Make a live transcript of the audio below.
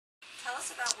Tell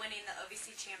us about winning the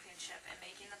OVC championship and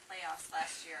making the playoffs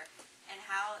last year, and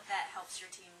how that helps your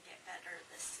team get better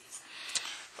this season.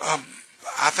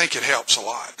 I think it helps a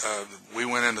lot. We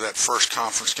went into that first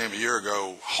conference game a year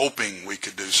ago hoping we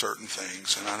could do certain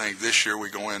things, and I think this year we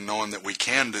go in knowing that we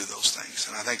can do those things.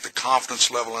 And I think the confidence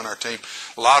level in our team,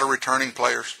 a lot of returning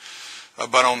players,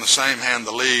 but on the same hand,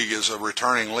 the league is a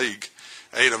returning league.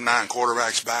 8 of 9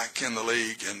 quarterbacks back in the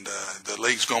league, and the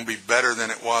league's going to be better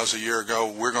than it was a year ago.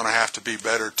 We're going to have to be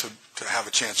better to have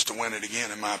a chance to win it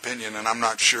again, in my opinion, and I'm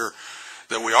not sure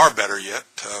that we are better yet,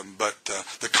 but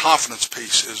the confidence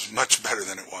piece is much better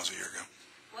than it was a year ago.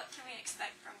 What can we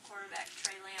expect from quarterback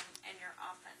Trey Lamb and your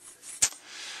offenses?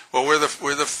 Well, we're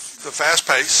the fast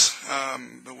pace.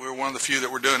 We're one of the few that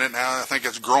we're doing it now. I think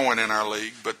it's growing in our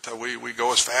league, but we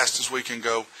go as fast as we can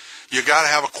go. You got to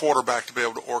have a quarterback to be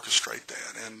able to orchestrate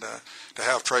that, and to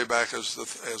have Trey back as a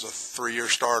 3-year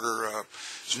starter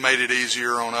has made it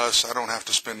easier on us. I don't have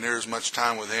to spend near as much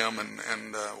time with him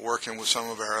and working with some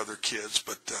of our other kids.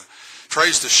 But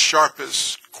Trey's the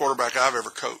sharpest quarterback I've ever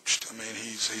coached. I mean,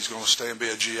 he's going to stay and be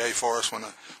a GA for us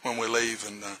when we leave,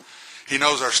 and he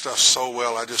knows our stuff so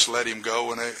well. I just let him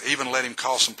go, and I even let him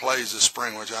call some plays this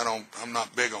spring, which I'm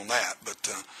not big on that,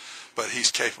 but he's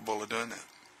capable of doing that.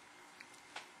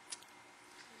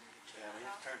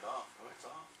 Turned off. Oh, it's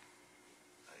off.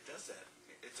 It does that.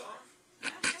 It's off.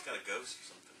 It's got a ghost or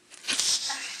something.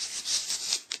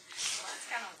 Well, that's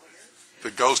kind of weird. The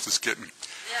ghost is getting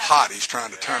hot. He's trying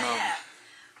to turn on.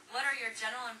 What are your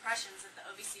general impressions of the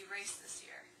OVC race this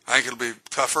year? I think it'll be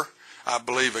tougher. I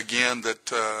believe, again,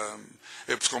 that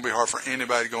it's going to be hard for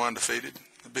anybody to go undefeated.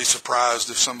 I'd be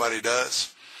surprised if somebody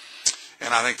does.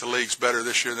 And I think the league's better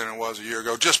this year than it was a year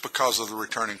ago just because of the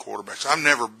returning quarterbacks. I've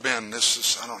never been,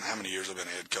 I don't know how many years I've been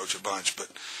a head coach, a bunch, but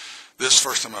this is the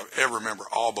first time I ever remember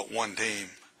all but one team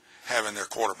having their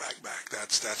quarterback back.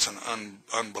 That's an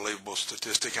unbelievable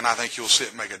statistic, and I think you'll see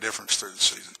it make a difference through the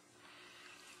season.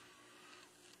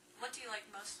 What do you like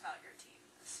most about your team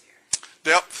this year?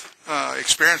 Depth,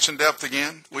 experience and depth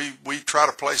again. We try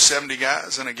to play 70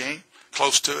 guys in a game,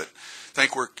 close to it. I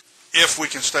think if we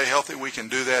can stay healthy, we can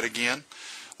do that again.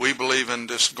 We believe in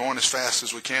just going as fast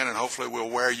as we can, and hopefully we'll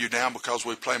wear you down because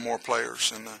we play more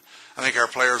players. And I think our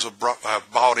players have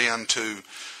bought into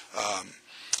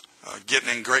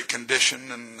getting in great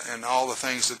condition and all the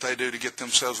things that they do to get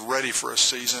themselves ready for a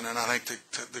season. And I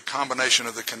think the combination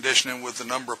of the conditioning with the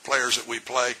number of players that we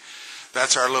play,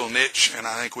 that's our little niche, and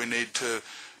I think we need to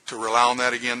rely on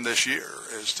that again this year,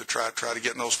 is to try to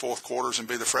get in those fourth quarters and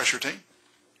be the fresher team.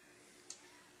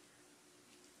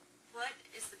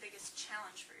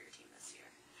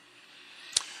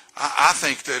 I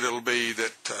think that it'll be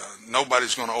that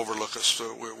nobody's going to overlook us.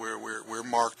 So we're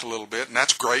marked a little bit, and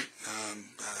that's great.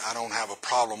 I don't have a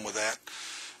problem with that.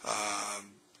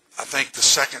 I think the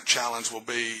second challenge will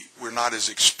be we're not as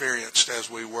experienced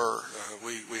as we were.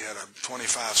 We had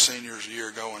 25 seniors a year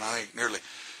ago, and I think nearly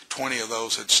 20 of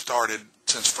those had started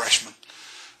since freshmen.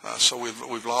 So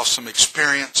we've lost some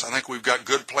experience. I think we've got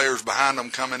good players behind them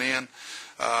coming in.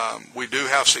 We do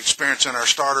have some experience in our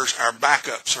starters. Our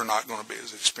backups are not going to be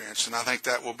as experienced, and I think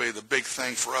that will be the big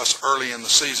thing for us early in the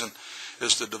season,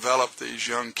 is to develop these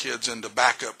young kids into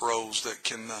backup roles that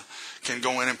can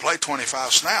go in and play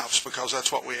 25 snaps, because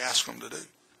that's what we ask them to do.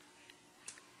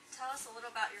 Tell us a little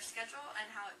about your schedule and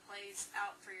how it plays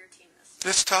out for your team this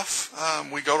year. It's tough.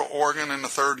 We go to Oregon in the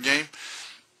third game,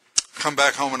 come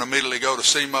back home and immediately go to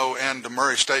SEMO and to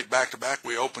Murray State back-to-back.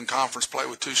 We open conference play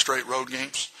with 2 straight road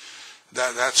games.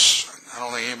 I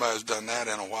don't think anybody's done that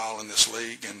in a while in this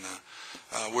league,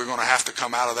 and we're going to have to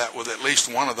come out of that with at least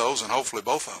one of those, and hopefully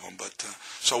both of them. But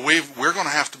so we're going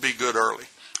to have to be good early,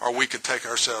 or we could take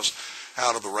ourselves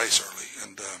out of the race early.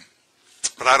 And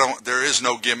but there is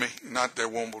no gimme. There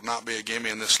will not be a gimme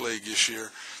in this league this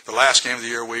year. The last game of the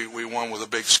year we won with a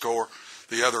big score.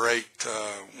 The other 8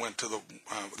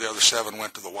 the other 7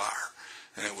 went to the wire,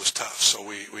 and it was tough. So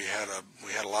we had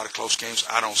a lot of close games.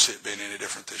 I don't see it being any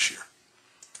different this year.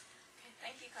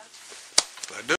 Thank you, Coach. Glad to do it.